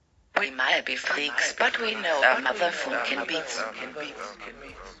We might be freaks, but we know our motherfucking beats.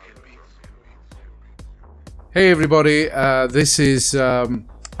 Hey everybody, this is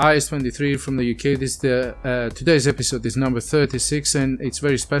IS23 from the UK. This is today's episode is number 36 and it's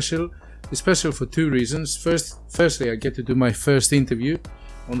very special. It's special for two reasons. Firstly, I get to do my first interview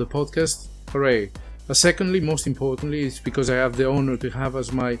on the podcast. Hooray. But secondly, most importantly, it's because I have the honor to have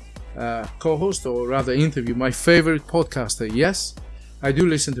as my co-host, or rather interview, my favorite podcaster. Yes, I do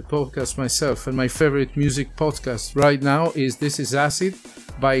listen to podcasts myself, and my favorite music podcast right now is This Is Acid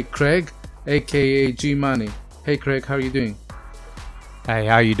by Craig, aka G Money. Hey Craig, how are you doing? Hey,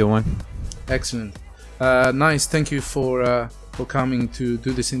 how you doing? Excellent. Nice. Thank you for coming to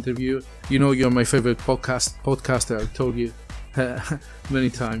do this interview. You know you're my favorite podcaster. I've told you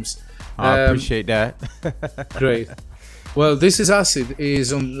many times. I appreciate that. Great. Well, This Is Acid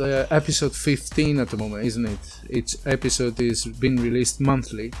is on the episode 15 at the moment, isn't it? Its episode is being released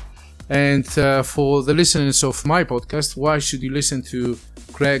monthly. And for the listeners of my podcast, why should you listen to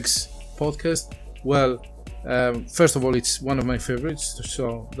Craig's podcast? Well, first of all, it's one of my favorites,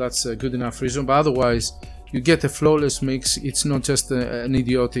 so that's a good enough reason. But otherwise, you get a flawless mix. It's not just an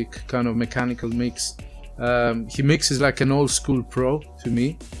idiotic kind of mechanical mix. He mixes like an old school pro to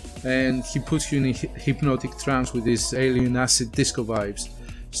me, and he puts you in a hypnotic trance with his alien acid disco vibes.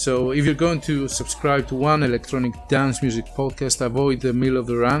 So if you're going to subscribe to one electronic dance music podcast, avoid the middle of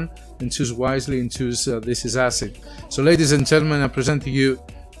the run and choose wisely and choose This Is Acid. So ladies and gentlemen, I present to you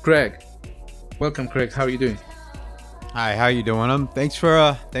Craig. Welcome, Craig. How are you doing? Hi, how you doing? Thanks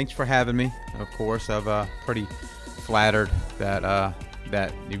for having me. Of course, I'm pretty flattered that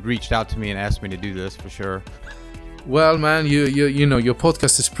you reached out to me and asked me to do this for sure. Well, man, you know your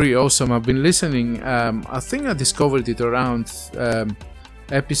podcast is pretty awesome. I've been listening. I think I discovered it around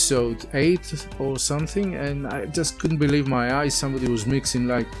episode 8 or something, and I just couldn't believe my eyes. Somebody was mixing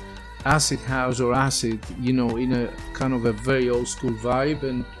like acid house or acid, you know, in a kind of a very old school vibe,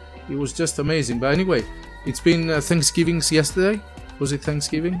 and it was just amazing. But anyway, it's been Thanksgiving's yesterday. Was it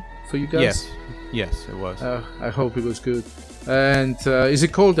Thanksgiving for you guys? Yes, it was. I hope it was good. And is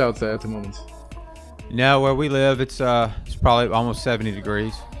it cold out there at the moment? No, where we live, it's probably almost 70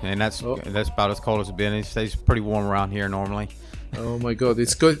 degrees, and that's about as cold as it's been. It stays pretty warm around here normally. Oh my God,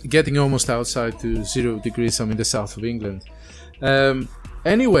 it's getting almost outside to 0 degrees. I'm in the south of England.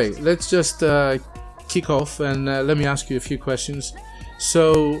 Anyway, let's just kick off and let me ask you a few questions.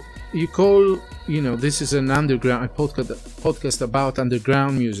 So you call, this is an underground podcast about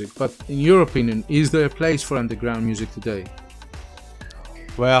underground music, but in your opinion, is there a place for underground music today?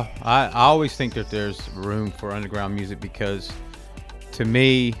 Well, I always think that there's room for underground music because, to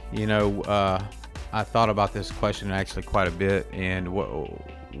me, I thought about this question actually quite a bit, and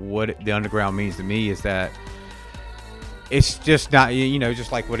what the underground means to me is that it's just not,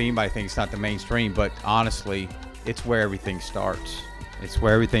 just like what anybody thinks, it's not the mainstream, but honestly, it's where everything starts. It's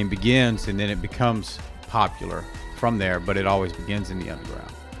where everything begins, and then it becomes popular from there, but it always begins in the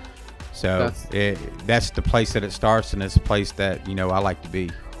underground. So that's the place that it starts, and it's a place that, I like to be.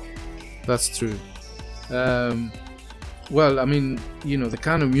 That's true. Well, I mean, the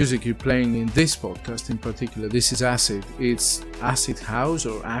kind of music you're playing in this podcast in particular, This Is Acid. It's acid house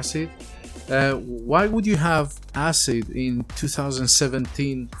or acid. Why would you have acid in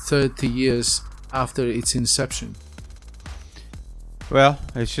 2017, 30 years after its inception? Well,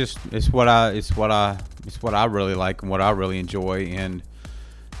 it's what I really like and what I really enjoy, and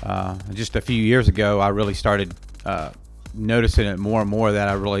just a few years ago, I really started noticing it more and more that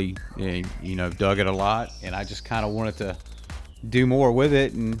I really, dug it a lot, and I just kind of wanted to do more with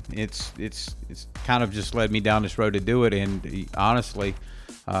it, and it's kind of just led me down this road to do it. And honestly,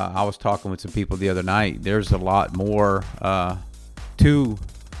 I was talking with some people the other night. There's a lot more to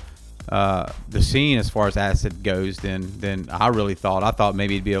the scene as far as acid goes than I really thought. I thought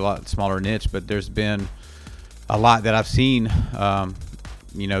maybe it'd be a lot smaller niche, but there's been a lot that I've seen.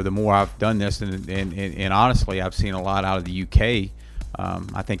 The more I've done this, and honestly, I've seen a lot out of the UK.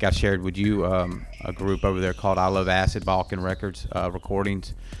 I think I shared with you a group over there called I Love Acid, Balkan Records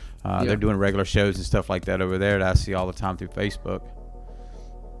recordings. They're doing regular shows and stuff like that over there that I see all the time through Facebook.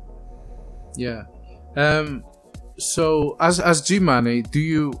 Yeah. So as G Money, do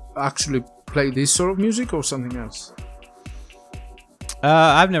you actually play this sort of music or something else?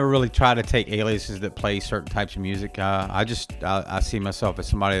 I've never really tried to take aliases that play certain types of music. I see myself as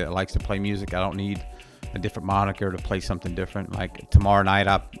somebody that likes to play music. I don't need a different moniker to play something different. Like tomorrow night,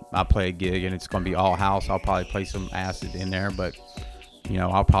 I play a gig and it's going to be all house. I'll probably play some acid in there, but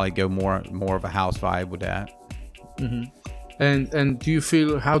I'll probably go more of a house vibe with that. Mm-hmm. And do you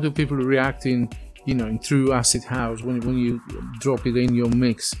feel, how do people react in true acid house when you drop it in your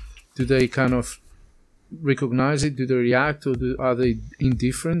mix? do they kind of recognize it? Do they react, or are they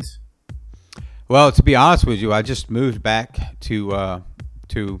indifferent? Well, to be honest with you, I just moved back to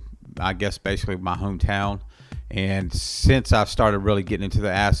I guess basically my hometown, and since I've started really getting into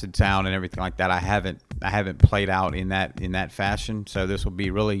the acid sound and everything like that, I haven't played out in that fashion. So this will be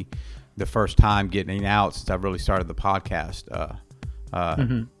really the first time getting out since I've really started the podcast,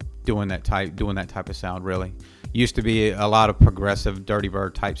 doing that type of sound. Really, used to be a lot of progressive Dirty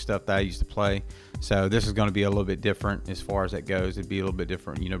Bird type stuff that I used to play. So this is going to be a little bit different as far as that goes. It'd be a little bit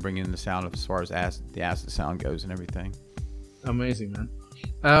different, bringing in the sound as far as the acid sound goes and everything. Amazing, man.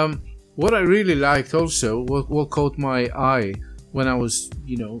 What I really liked also, what caught my eye when I was,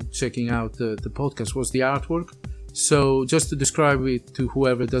 checking out the podcast, was the artwork. So just to describe it to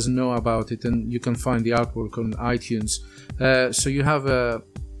whoever doesn't know about it, and you can find the artwork on iTunes. So you have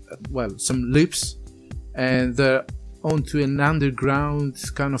some lips, and they're onto an underground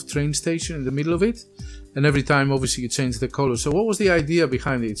kind of train station in the middle of it, and every time obviously you change the color. So what was the idea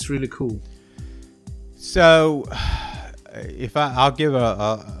behind it? It's really cool. So if I'll give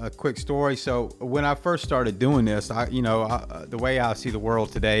a quick story. So when I first started doing this, the way I see the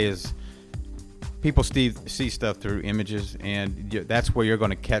world today is people see stuff through images, and that's where you're going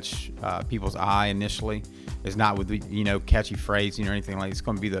to catch people's eye initially. It's not with catchy phrasing or anything like that. It's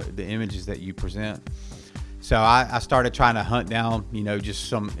going to be the images that you present. So I started trying to hunt down, just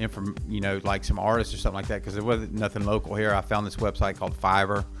some like some artists or something like that, because there wasn't nothing local here. I found this website called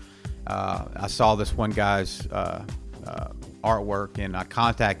Fiverr. I saw this one guy's artwork, and I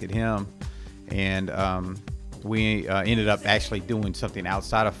contacted him, and we ended up actually doing something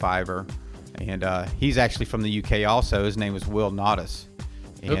outside of Fiverr. And he's actually from the UK also. His name is Will Nodis,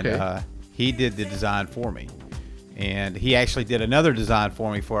 and he did the design for me. And he actually did another design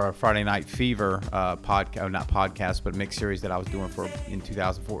for me for a Friday Night Fever podcast, but mixed series that I was doing in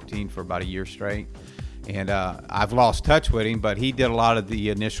 2014 for about a year straight. And I've lost touch with him, but he did a lot of the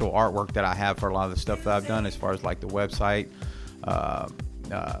initial artwork that I have for a lot of the stuff that I've done, as far as like the website,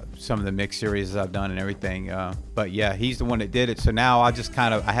 some of the mixed series I've done and everything. But yeah, he's the one that did it. So now I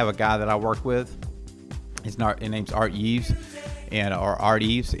have a guy that I work with. His name's Art Eves. Or Art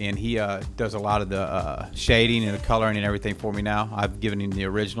Eves, and he does a lot of the shading and the coloring and everything for me now. I've given him the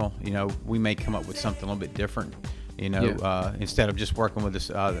original. We may come up with something a little bit different. Instead of just working with this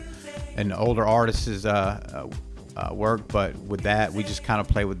an older artist's work, but with that we just kind of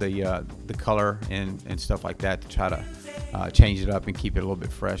play with the color and stuff like that to try to change it up and keep it a little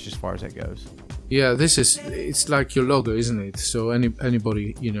bit fresh as far as that goes. Yeah, it's like your logo, isn't it? So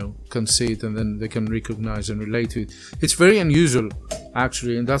anybody, can see it, and then they can recognize and relate to it. It's very unusual,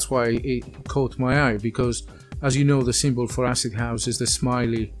 actually, and that's why it caught my eye, because, as you know, the symbol for Acid House is the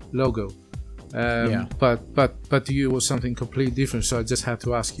smiley logo. But to you it was something completely different, so I just had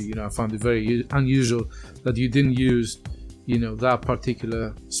to ask you. I found it very unusual that you didn't use, that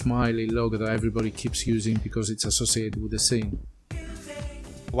particular smiley logo that everybody keeps using because it's associated with the scene.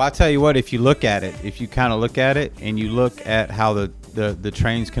 Well, I tell you what, if you kind of look at it and you look at how the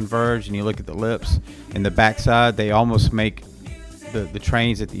trains converge, and you look at the lips and the backside, they almost make the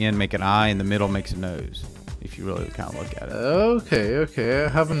trains at the end make an eye, and the middle makes a nose, if you really kind of look at it. Okay. I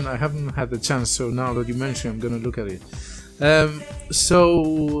haven't had the chance, so now that you mention it, I'm going to look at it.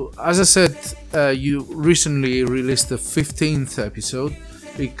 So, as I said, you recently released the 15th episode.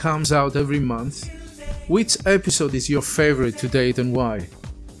 It comes out every month. Which episode is your favorite to date, and why?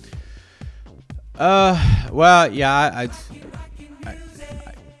 Well, yeah, I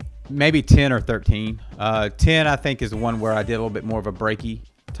maybe 10 or 13. 10, I think, is the one where I did a little bit more of a breaky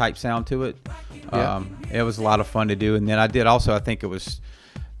type sound to it. Yeah. It was a lot of fun to do. And then I did also, I think it was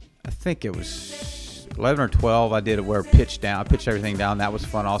 11 or 12. I did it where I pitched everything down. That was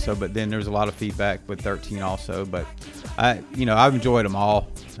fun also. But then there's a lot of feedback with 13 also. But I've enjoyed them all.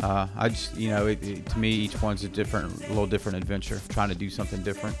 I just, to me, each one's a little different adventure, trying to do something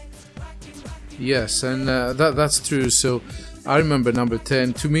different. Yes, and that's true. So I remember number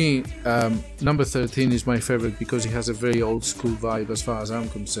 10. To me, number 13 is my favorite because it has a very old school vibe as far as I'm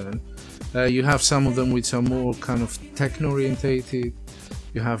concerned. You have some of them which are more kind of techno orientated.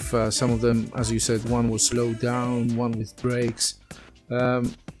 You have some of them, as you said, one was slowed down, one with breaks. I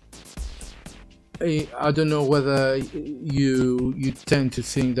don't know whether you tend to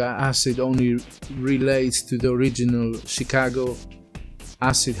think that acid only relates to the original Chicago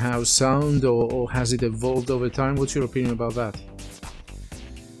acid house sound, or has it evolved over time? What's your opinion about that?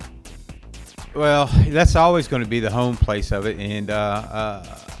 Well, that's always going to be the home place of it, and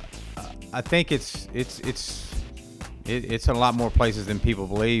I think it's it's in a lot more places than people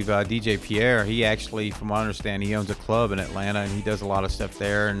believe. DJ Pierre, he actually, from what I understand, he owns a club in Atlanta, and he does a lot of stuff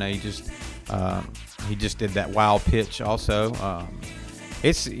there. And he just did that Wild Pitch also.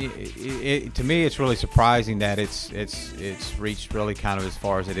 To me, it's really surprising that it's reached really kind of as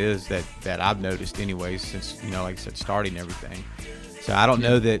far as it is that I've noticed anyways, since, like I said, starting everything. So I don't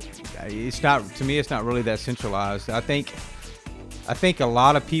know that it's not, to me, it's not really that centralized. I think a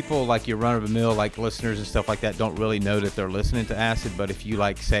lot of people, like your run-of-the-mill, like listeners and stuff like that, don't really know that they're listening to Acid. But if you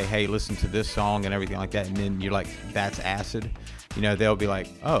like say, hey, listen to this song and everything like that, and then you're like, that's Acid, they'll be like,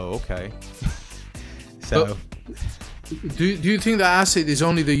 oh, okay. So, do you think that Acid is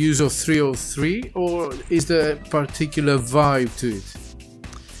only the use of 303, or is there a particular vibe to it?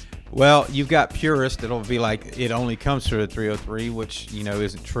 Well, you've got purists that'll be like, it only comes through a 303, which,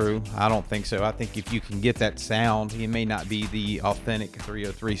 isn't true. I don't think so. I think if you can get that sound, it may not be the authentic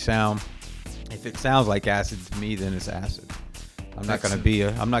 303 sound. If it sounds like Acid to me, then it's Acid. I'm not going to be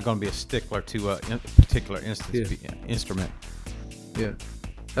a stickler to a particular instrument. Yeah.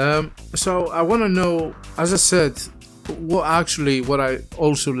 So I want to know, as I said, what I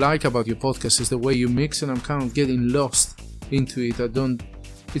also like about your podcast is the way you mix, and I'm kind of getting lost into it.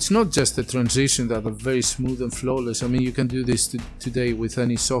 It's not just the transition that are very smooth and flawless. I mean, you can do this today with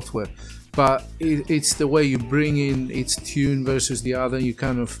any software, but it's the way you bring in its tune versus the other. You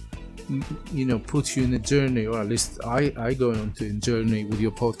kind of, put you in a journey, or at least I go on to a journey with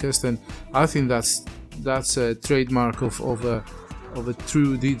your podcast, and I think that's a trademark of a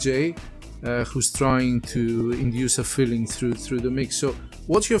true DJ who's trying to induce a feeling through the mix. So,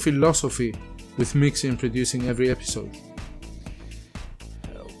 what's your philosophy with mixing and producing every episode?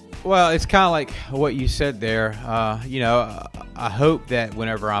 Well, it's kind of like what you said there. I hope that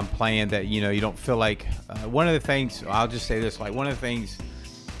whenever I'm playing that, you don't feel like one of the things, I'll just say this, like one of the things,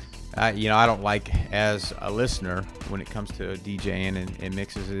 I don't like as a listener when it comes to DJing and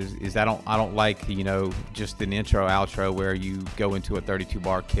mixes is I don't like, just an intro outro where you go into a 32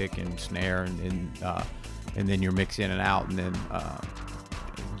 bar kick and snare and then you're mixing in and out, and then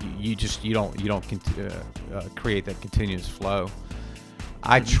you don't create that continuous flow.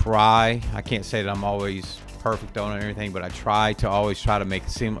 I can't say that I'm always perfect on it or anything, but I try to make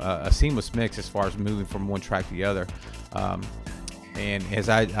a seamless mix as far as moving from one track to the other. And as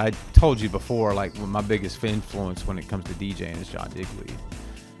I told you before, like my biggest influence when it comes to DJing is John Digweed.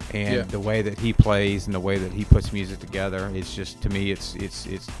 And the way that he plays and the way that he puts music together, it's just, to me, it's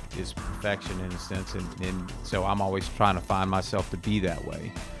perfection in a sense. And so I'm always trying to find myself to be that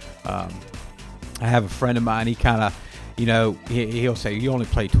way. I have a friend of mine, he kind of, he'll say, you only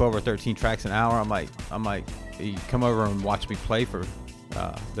play 12 or 13 tracks an hour. I'm like, you come over and watch me play for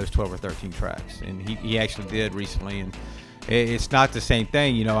those 12 or 13 tracks. And he actually did recently. And it's not the same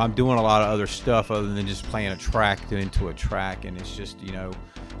thing. I'm doing a lot of other stuff other than just playing a track into a track. And it's just,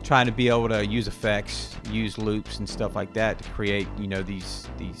 trying to be able to use effects, use loops and stuff like that to create, these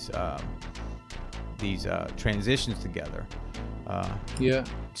transitions together.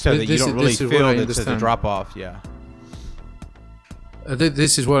 So that you don't really feel that there's a drop off. Yeah.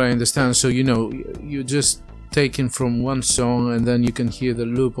 This is what I understand. So, you're just taking from one song and then you can hear the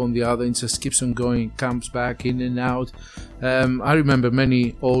loop on the other. It just keeps on going, comes back in and out. I remember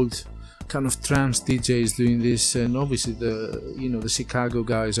many old kind of trance DJs doing this, and obviously the Chicago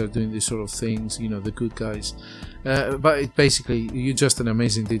guys are doing these sort of things, the good guys. But basically, you're just an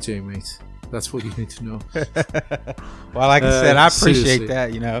amazing DJ, mate. That's what you need to know. Well, like I said, I appreciate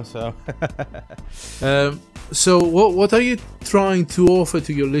seriously. that, so. So what are you trying to offer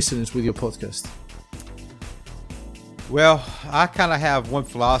to your listeners with your podcast? Well, I kind of have one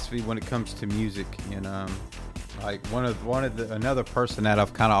philosophy when it comes to music, and like another person that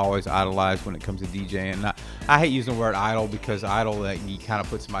I've kind of always idolized when it comes to DJing. And I hate using the word idol, because idol, that you kind of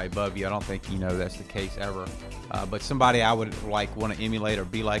put somebody above you. I don't think that's the case ever. But somebody I would want to emulate or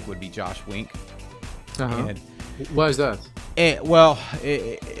be like would be Josh Wink. Uh-huh. And why is that?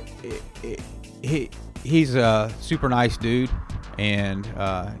 He's a super nice dude, and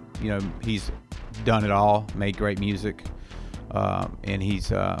he's done it all, made great music, and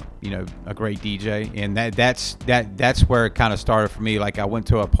he's a great DJ, and that's where it kind of started for me. Like, I went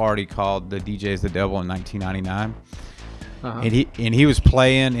to a party called The DJ is the Devil in 1999. Uh-huh. And he was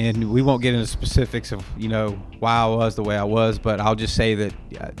playing, and we won't get into specifics of why I was the way I was, but I'll just say that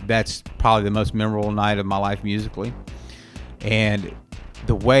that's probably the most memorable night of my life musically. And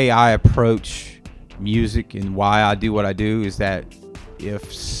the way I approach music and why I do what I do is that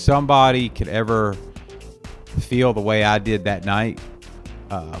if somebody could ever feel the way I did that night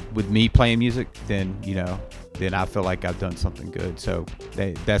with me playing music, then I feel like I've done something good. So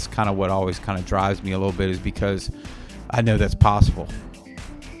that's kind of what always kind of drives me a little bit, is because I know that's possible.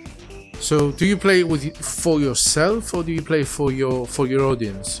 So, do you play for yourself, or do you play for your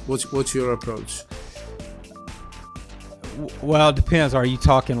audience? What's your approach? Well, it depends. Are you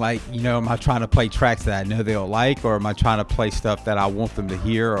talking like, am I trying to play tracks that I know they'll like, or am I trying to play stuff that I want them to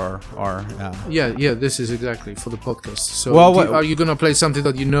hear, or Yeah, this is exactly for the podcast. So, are you gonna play something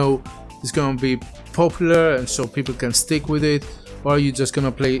that you know is gonna be popular, and so people can stick with it, or are you just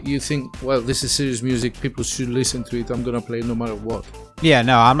gonna play? You think, well, this is serious music, people should listen to it. I'm gonna play no matter what. Yeah,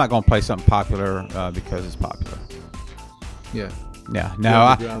 no, I'm not gonna play something popular because it's popular. Yeah. Yeah,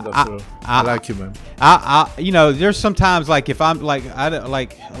 no, I like you, man. There's sometimes like if I'm like I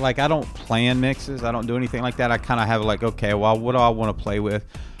don't plan mixes, I don't do anything like that. I kind of have like, okay, well, what do I want to play with?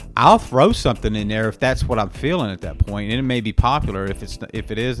 I'll throw something in there if that's what I'm feeling at that point, and it may be popular. If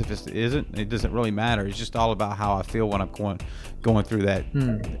it isn't, it doesn't really matter. It's just all about how I feel when I'm going through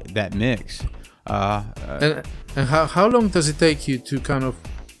that mix. And how long does it take you to kind of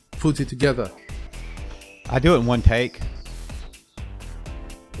put it together? I do it in one take.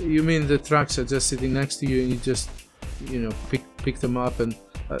 You mean the tracks are just sitting next to you and you just, pick them up, and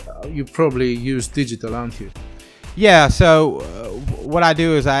you probably use digital, aren't you? Yeah, so what I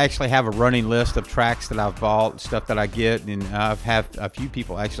do is I actually have a running list of tracks that I've bought, stuff that I get, and I've had a few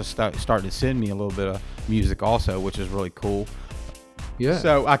people actually start to send me a little bit of music also, which is really cool. Yeah.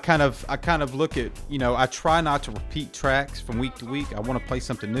 So I kind of look at, I try not to repeat tracks from week to week. I want to play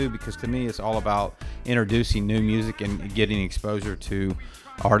something new because to me it's all about introducing new music and getting exposure to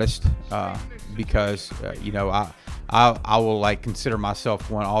artists because I will like consider myself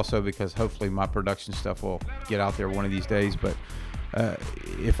one also because hopefully my production stuff will get out there one of these days. But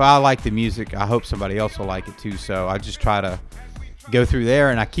if I like the music, I hope somebody else will like it too. So I just try to go through there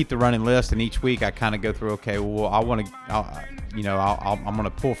and I keep the running list, and each week I kind of go through, okay, well, I'm going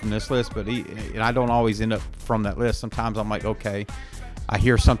to pull from this list, and I don't always end up from that list. Sometimes I'm like, okay, I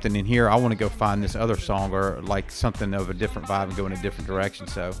hear something in here, I want to go find this other song or like something of a different vibe and go in a different direction.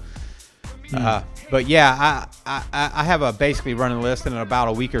 So but yeah, I have a basically running list, and in about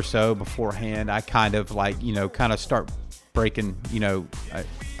a week or so beforehand I kind of like kind of start breaking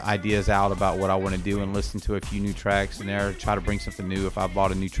ideas out about what I want to do and listen to a few new tracks in there, try to bring something new. If I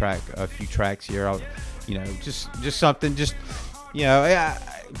bought a few tracks here, I'll just something, just it's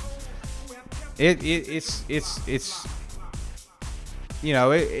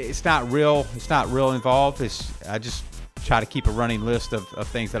not real involved. I just try to keep a running list of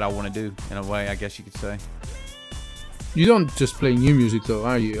things that I want to do, in a way, I guess you could say. You don't just play new music though,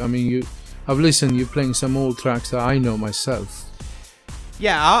 are you? I mean, I've listened, you're playing some old tracks that I know myself.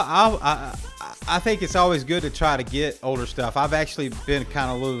 Yeah, I think it's always good to try to get older stuff. I've actually been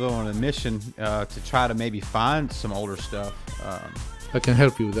kind of a little bit on a mission to try to maybe find some older stuff. I can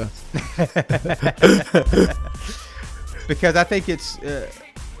help you with that. Because I think it's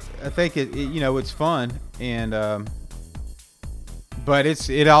fun, and but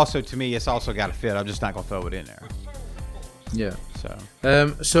it also, to me, it's also got to fit. I'm just not gonna throw it in there. Yeah.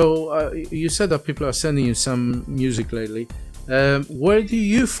 So you said that people are sending you some music lately. Where do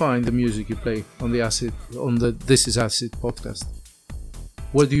you find the music you play on the This Is Acid podcast?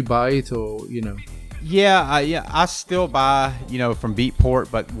 Where do you buy it, or Yeah, I still buy from Beatport,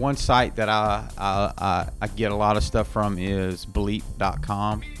 but one site that I get a lot of stuff from is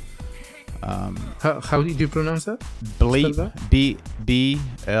Bleep.com. How did you pronounce that? Bleep,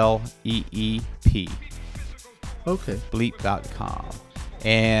 BLEEP. Okay. Bleep.com.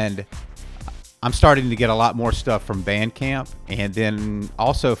 And I'm starting to get a lot more stuff from Bandcamp, and then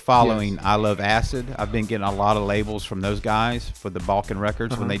also following I Love Acid. I've been getting a lot of labels from those guys for the Balkan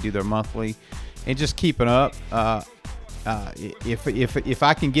Records when they do their monthly, and just keeping up. If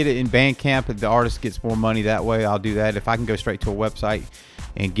I can get it in Bandcamp and the artist gets more money that way, I'll do that. If I can go straight to a website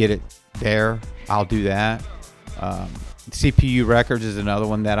and get it there, I'll do that. CPU Records is another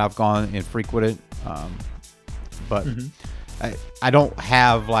one that I've gone and frequented, but I don't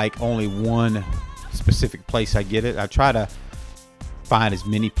have like only one specific place I get it. I try to find as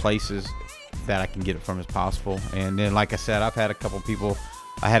many places that I can get it from as possible. And then, like I said, I've had a couple people.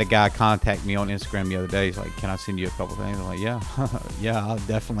 I had a guy contact me on Instagram the other day. He's like, "Can I send you a couple things?" I'm like, "Yeah, yeah, I'll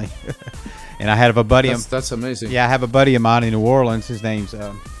definitely." And I had a buddy. That's amazing. Yeah, I have a buddy of mine in New Orleans. His name's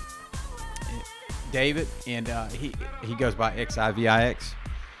David, and he goes by XIVIX.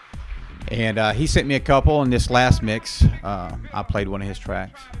 And he sent me a couple. In this last mix, I played one of his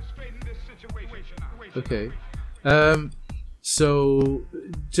tracks. Okay. So,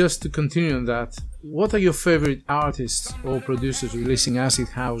 just to continue on that, what are your favorite artists or producers releasing acid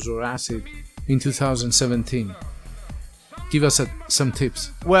house or acid in 2017? Give us some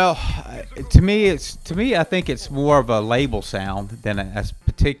tips. Well, to me, I think it's more of a label sound than a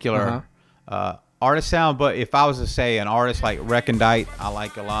particular artist sound. But if I was to say an artist like Recondite, I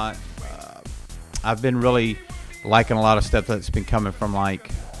like a lot. I've been really liking a lot of stuff that's been coming from like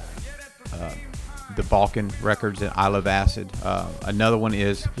the Balkan records and I Love Acid. Another one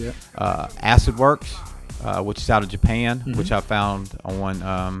is Acid Works, which is out of Japan, which I found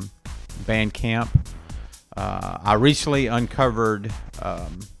on Bandcamp. I recently uncovered, let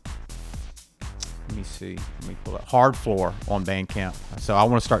me pull up Hard Floor on Bandcamp. So I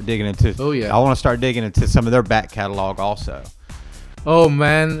want to start digging into. I want to start digging into some of their back catalog also. Oh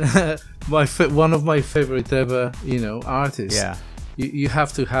man, one of my favorite ever, artists. Yeah. You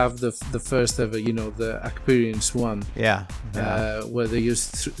have to have the first ever, the Experience one. Yeah. Where they use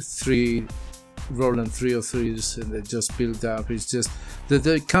three Roland 303s and they just build up. It's just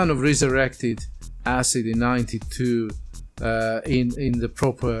they kind of resurrected Acid in '92 in a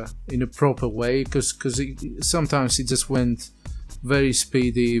proper way, because sometimes it just went very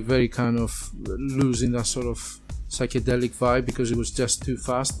speedy, very kind of losing that sort of psychedelic vibe because it was just too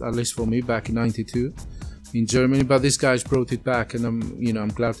fast, at least for me back in '92 in Germany. But these guys brought it back, and I'm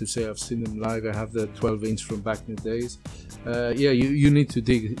glad to say I've seen them live. I have the 12-inch from back in the days. You need to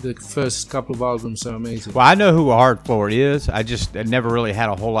dig. The first couple of albums are amazing. Well, I know who Hard Floor is. I never really had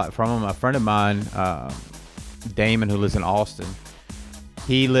a whole lot from him. A friend of mine, Damon, who lives in Austin,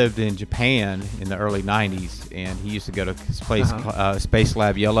 he lived in Japan in the early 90s, and he used to go to his place, Space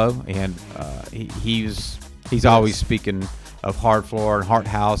Lab Yellow, and he's always speaking of Hard Floor and Heart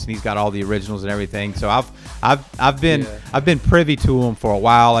House, and he's got all the originals and everything. So I've been privy to them for a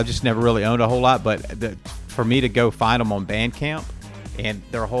while. I've just never really owned a whole lot, but for me to go find them on Bandcamp, and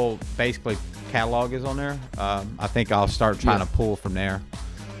their whole basically catalog is on there, I think I'll start trying to pull from there.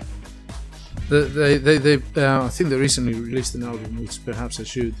 I think they recently released an album which perhaps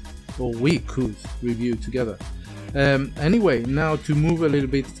we could review together. Anyway, now to move a little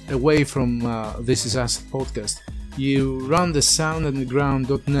bit away from This Is Acid podcast, you run the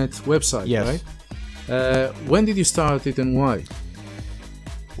soundunderground.net website, right? When did you start it and why?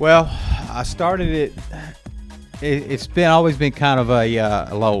 Well, I started it. It's always been kind of a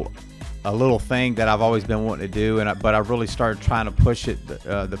little thing that I've always been wanting to do, but I really started trying to push it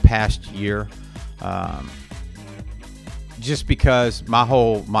the past year, just because my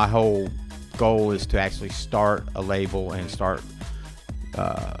whole goal is to actually start a label and start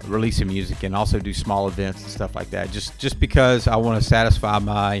releasing music, and also do small events and stuff like that. Just because I want to satisfy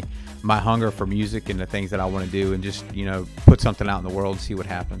my hunger for music and the things that I want to do, and just put something out in the world and see what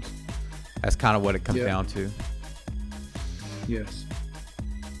happens. That's kind of what it comes down to. Yes.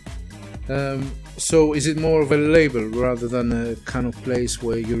 So is it more of a label rather than a kind of place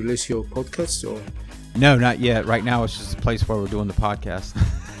where you release your podcasts, or? No, not yet. Right now it's just a place where we're doing the podcast.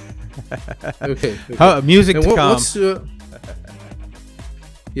 Okay. Music to come.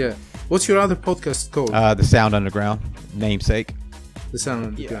 What's your other podcast called? The Sound Underground, namesake. The Sound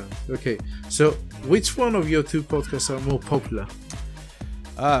Underground. Yeah. Okay. So which one of your two podcasts are more popular?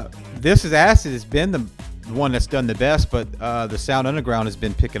 This Is Acid has been the one that's done the best, but the Sound Underground has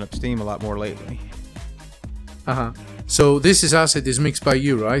been picking up steam a lot more lately. So This Is Acid is mixed by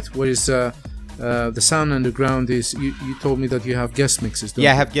you, right? Whereas the Sound Underground is, you told me that you have guest mixes, don't you?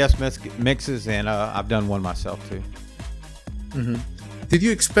 I have guest mixes, and I've done one myself too. Mm-hmm. Did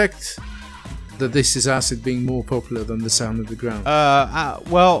you expect that This Is Acid being more popular than the Sound Underground?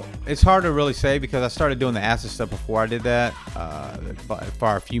 Well, it's hard to really say, because I started doing the acid stuff before I did that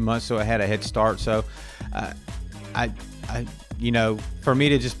for a few months, so I had a head start. So I for me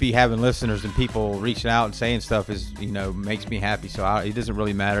to just be having listeners and people reaching out and saying stuff is, makes me happy. So it doesn't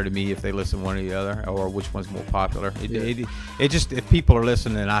really matter to me if they listen one or the other, or which one's more popular. It just, if people are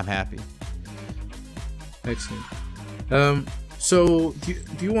listening, I'm happy. Excellent. So do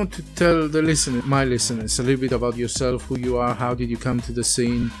you want to tell my listeners a little bit about yourself, who you are, how did you come to the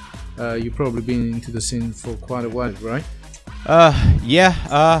scene? You've probably been into the scene for quite a while, right? Well,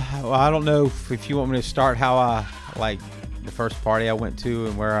 I don't know if you want me to start how I, like, the first party I went to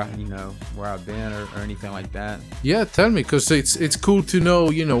and where I've been or anything like that. Yeah, tell me, because it's cool to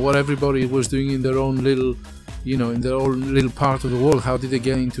know, what everybody was doing in their own little, in their own little part of the world. How did they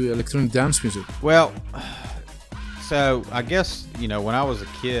get into electronic dance music? Well, so I guess, when I was a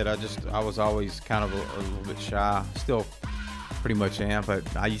kid, I was always kind of a little bit shy. Still pretty much am, but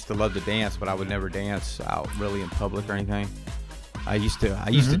I used to love to dance, but I would never dance out really in public or anything. I used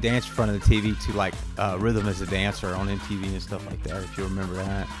to dance in front of the TV to like Rhythm as a Dancer on MTV and stuff like that, if you remember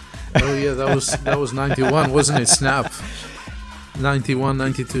that. Oh yeah, that was 91, wasn't it? Snap. 91,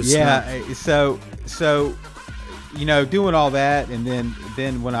 92 Snap. Yeah, so doing all that, and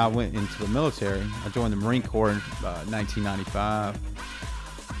then when I went into the military, I joined the Marine Corps in 1995,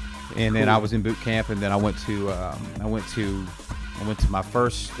 and then I was in boot camp, and then I went to my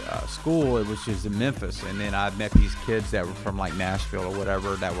first school. It was just in Memphis, and then I met these kids that were from like Nashville or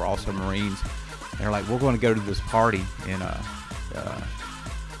whatever that were also Marines. And they're like, "We're going to go to this party, and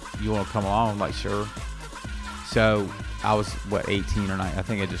you want to come along?" I'm like, "Sure." So I was 18 or 9. I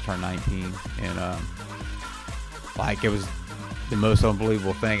think I just turned 19, and like it was the most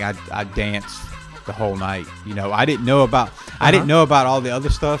unbelievable thing. I danced the whole night. I didn't know about all the other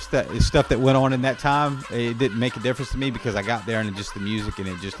stuff that went on in that time. It didn't make a difference to me because I got there and just the music and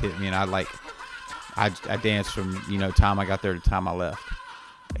it just hit me, and I danced from time I got there to time I left,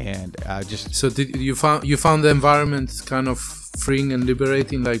 and I just. So did you found the environment kind of freeing and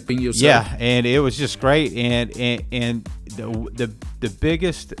liberating, like being yourself? Yeah, and it was just great, and the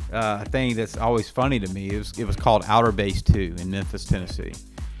biggest thing that's always funny to me is it was called Outer Base 2 in Memphis, Tennessee.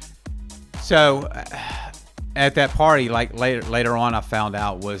 So at that party, like later on, I found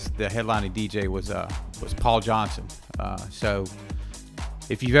out was the headlining DJ was Paul Johnson. So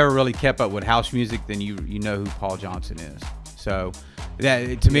if you've ever really kept up with house music, then you know who Paul Johnson is. So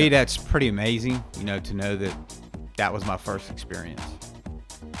that to me, that's pretty amazing. To know that was my first experience.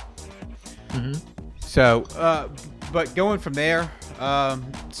 Mm-hmm. So, but going from there,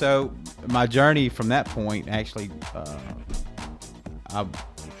 so my journey from that point actually,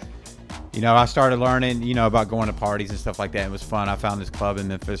 I started learning, about going to parties and stuff like that. It was fun. I found this club in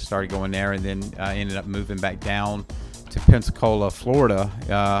Memphis, started going there, and then I ended up moving back down to Pensacola, Florida.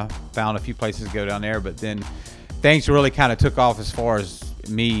 Found a few places to go down there, but then things really kind of took off as far as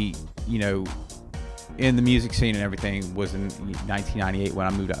me, in the music scene and everything was in 1998 when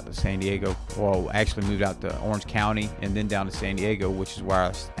I moved out to San Diego. Well, actually moved out to Orange County and then down to San Diego, which is where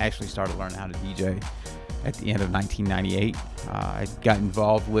I actually started learning how to DJ at the end of 1998. I got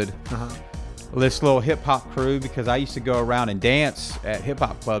involved with this little hip hop crew because I used to go around and dance at hip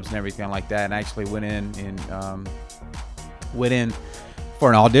hop clubs and everything like that, and I actually went in for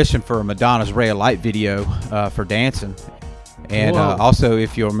an audition for Madonna's Ray of Light video for dancing. And also,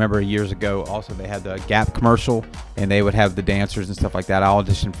 if you'll remember years ago, also they had the Gap commercial, and they would have the dancers and stuff like that. I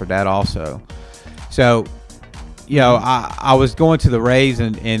auditioned for that also. So, I was going to the raves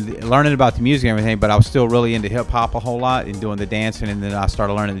and learning about the music and everything, but I was still really into hip hop a whole lot and doing the dancing, and then I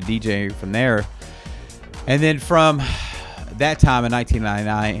started learning the DJing from there. And then from that time in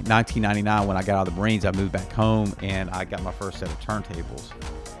 1999, when I got out of the Marines, I moved back home and I got my first set of turntables.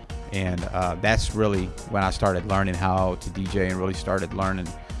 And that's really when I started learning how to DJ and really started learning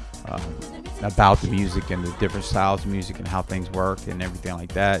about the music and the different styles of music and how things work and everything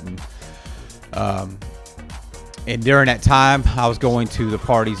like that. And during that time, I was going to the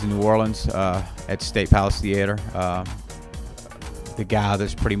parties in New Orleans at State Palace Theater. The guy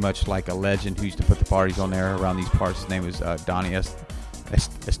that's pretty much like a legend who used to put the parties on there around these parts, his name was Donnie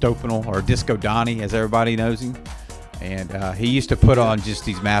Estopanel, or Disco Donnie, as everybody knows him. And he used to put on just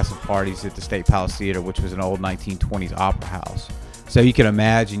these massive parties at the State Palace Theater, which was an old 1920s opera house. So you can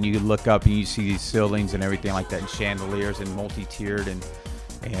imagine, you look up and you see these ceilings and everything like that, and chandeliers and multi-tiered, and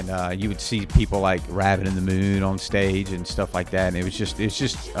you would see people like Rabbit in the Moon on stage and stuff like that. And it's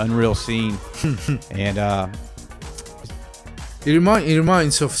just unreal scene. And it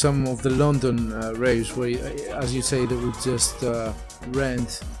reminds of some of the London raves where, as you say, they would just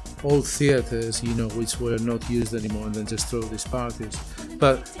rent old theaters, which were not used anymore, and then just throw these parties.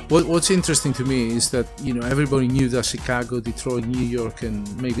 But what's interesting to me is that everybody knew that Chicago, Detroit, New York,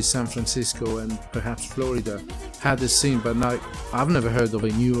 and maybe San Francisco and perhaps Florida had this scene, but now I've never heard of a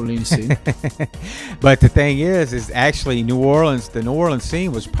New Orleans scene. But the thing is actually the New Orleans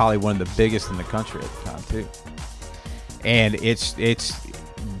scene was probably one of the biggest in the country at the time too. And it's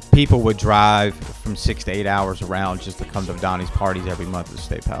people would drive from 6 to 8 hours around just to come to Donnie's parties every month at the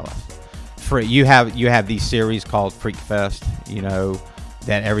State Palace. You have these series called Freak Fest,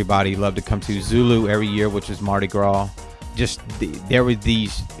 that everybody loved to come to. Zulu every year, which is Mardi Gras. There were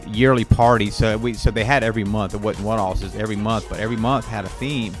these yearly parties, so they had every month. It wasn't one-offs, it was every month, but every month had a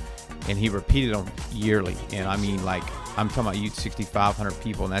theme, and he repeated them yearly. And I mean, like, I'm talking about 6,500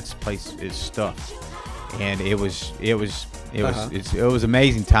 people, and that place is stuffed. And it was an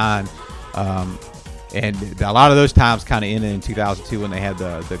amazing time, and a lot of those times kind of ended in 2002 when they had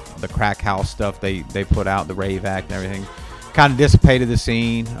the crack house stuff they put out, the Rave Act and everything, kind of dissipated the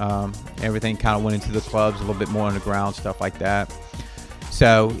scene. Everything kind of went into the clubs, a little bit more underground stuff like that.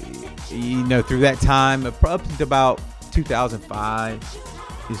 So through that time up to about 2005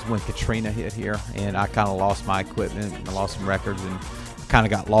 is when Katrina hit here, and I kind of lost my equipment and I lost some records, and kind of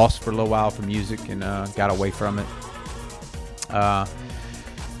got lost for a little while from music and got away from it.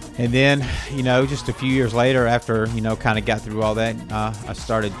 And then, just a few years later, after, kind of got through all that, I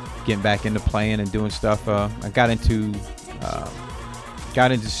started getting back into playing and doing stuff. I got into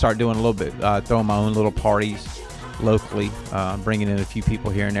start doing a little bit, throwing my own little parties locally, bringing in a few people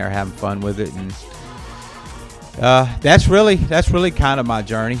here and there, having fun with it. And that's really kind of my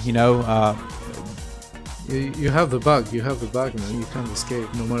journey, You have the bug, man. You can't escape,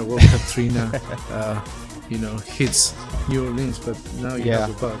 no matter what Katrina, hits New Orleans. But now you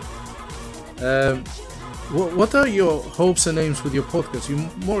have the bug. What are your hopes and aims with your podcast? You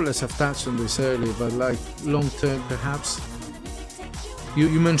more or less have touched on this earlier, but like long term, perhaps.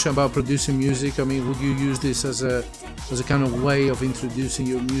 You mentioned about producing music. I mean, would you use this as a kind of way of introducing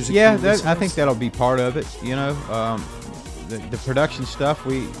your music? Yeah, I think that'll be part of it. The production stuff.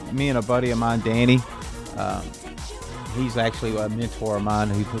 Me and a buddy of mine, Danny. He's actually a mentor of mine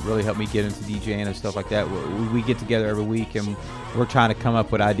who really helped me get into DJing and stuff like that. We get together every week and we're trying to come up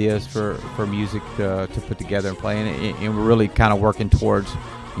with ideas for music to put together and play, and we're really kind of working towards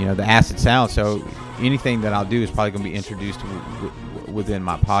the acid sound. So anything that I'll do is probably going to be introduced within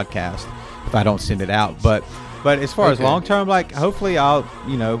my podcast if I don't send it out. But as far as long term, like hopefully I'll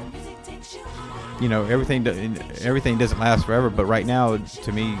everything doesn't last forever, but right now,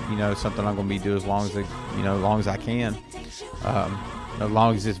 to me, something I'm going to be doing as long as I can, as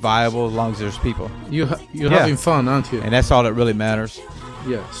long as it's viable, as long as there's people. You're having fun, aren't you? And that's all that really matters.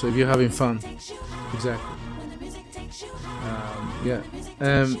 Yeah. So if you're having fun, exactly.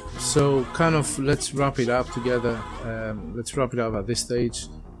 So kind of let's wrap it up together. Let's wrap it up at this stage.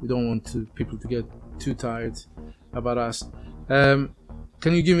 We don't want people to get too tired about us.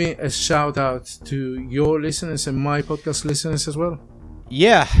 Can you give me a shout out to your listeners and my podcast listeners as well?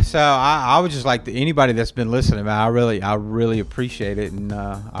 Yeah, so I would just like anybody that's been listening, man. I really appreciate it, and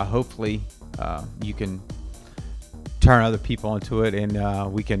hopefully you can turn other people into it,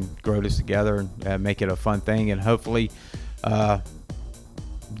 and we can grow this together and make it a fun thing, and hopefully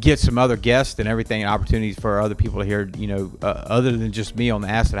get some other guests and everything, and opportunities for other people to hear, other than just me on the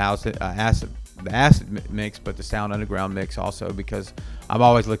Acid House, the acid mix, but the Sound Underground mix also, because I'm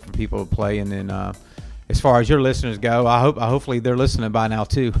always looking for people to play. And then as far as your listeners go, hopefully they're listening by now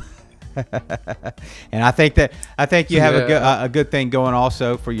too. And I think you have a good thing going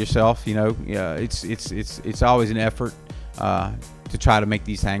also for yourself. It's always an effort to try to make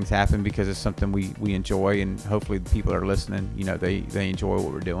these things happen, because it's something we enjoy, and hopefully the people that are listening, they enjoy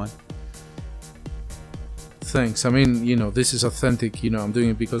what we're doing. Thanks. I mean, this is authentic. I'm doing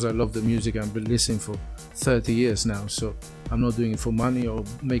it because I love the music. I've been listening for 30 years now, so I'm not doing it for money or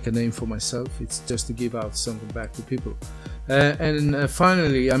make a name for myself. It's just to give out something back to people. And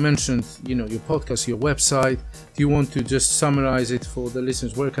finally, I mentioned, your podcast, your website. Do you want to just summarize it for the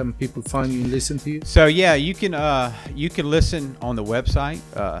listeners? Where can people find you and listen to you? So yeah, you can listen on the website,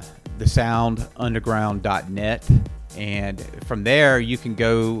 thesoundunderground.net. And from there, you can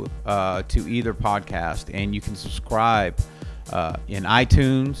go to either podcast, and you can subscribe in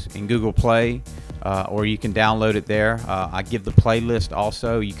iTunes, in Google Play, or you can download it there. I give the playlist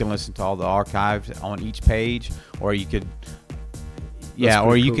also. You can listen to all the archives on each page, or you could, you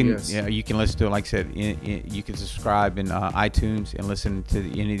can listen to it. Like I said, you can subscribe in iTunes and listen to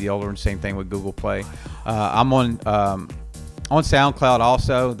any of the older ones. Same thing with Google Play. I'm on SoundCloud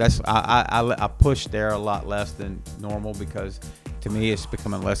also. That's I push there a lot less than normal, because to me it's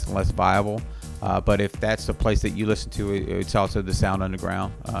becoming less and less viable. But if that's the place that you listen to, it's also the Sound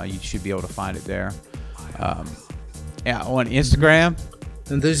Underground. You should be able to find it there. On Instagram.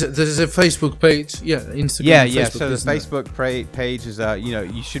 And there's a Facebook page. Yeah, Instagram. Yeah. Facebook, so the Facebook page is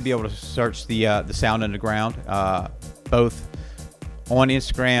you should be able to search the Sound Underground, both on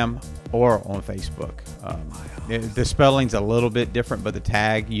Instagram or on Facebook. The spelling's a little bit different, but the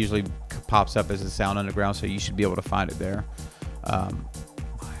tag usually pops up as the Sound Underground, so you should be able to find it there.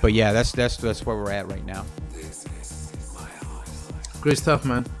 But yeah, that's where we're at right now. Great stuff,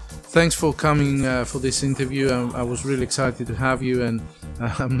 man. Thanks for coming for this interview. I was really excited to have you, and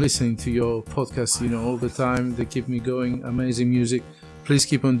I'm listening to your podcast, all the time. They keep me going. Amazing music. Please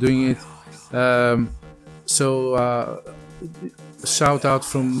keep on doing it. Shout out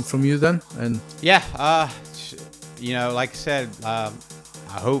from you then. And yeah, like I said, I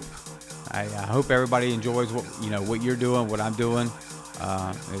hope everybody enjoys what you're doing, what I'm doing.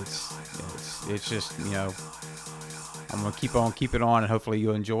 It's just, I'm gonna keep it on, and hopefully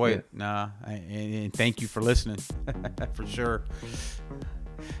you'll enjoy it. And thank you for listening. For sure.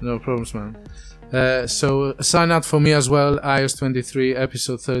 No problems, man. So sign out for me as well. iOS 23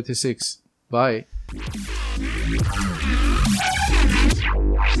 episode 36. Bye.